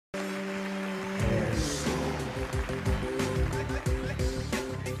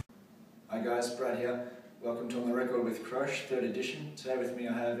Hi guys, Brad here. Welcome to On The Record with Crosh, 3rd edition. Today with me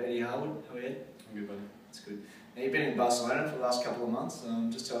I have Harwood. How are you, Ed? I'm good, buddy. That's good. Now you've been in Barcelona for the last couple of months.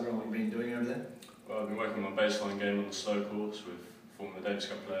 Just tell everyone what you've been doing over there. Well, I've been working on my baseline game on the slow course with former Davis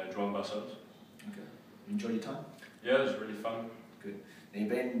Cup player Joan Bassos. Okay. You enjoyed your time? Yeah, it was really fun. Good. Now you've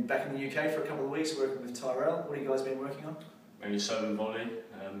been back in the UK for a couple of weeks working with Tyrell. What have you guys been working on? Mainly 7 volley.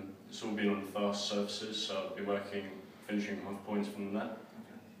 It's all been on fast surfaces, so I've been finishing half points from that.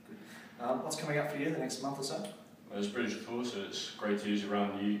 Okay, good. What's coming up for you the next month or so? Well, it's British Tour, so it's great to use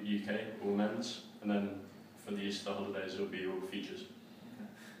around the UK, all men's, and then for the Easter holidays it'll be all features. Okay.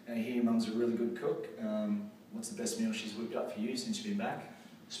 Now I hear your mum's a really good cook. What's the best meal she's whipped up for you since you've been back?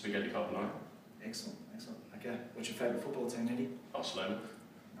 Spaghetti carbonara. Excellent, excellent. Okay, what's your favourite football team, Eddie? Barcelona.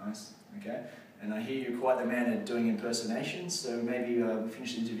 Nice, okay. And I hear you're quite the man at doing impersonations, so maybe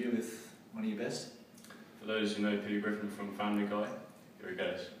finish the interview with one of your best. For those who know Peter Griffin from Family Guy, here he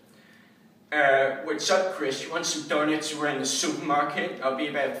goes. What's up, Chris? You want some donuts? We're in the supermarket. I'll be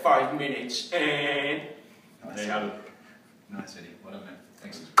about 5 minutes. And Nice. There you have it. Nice, Eddie. Well done, man.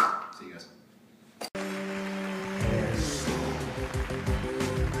 Thanks. See you guys.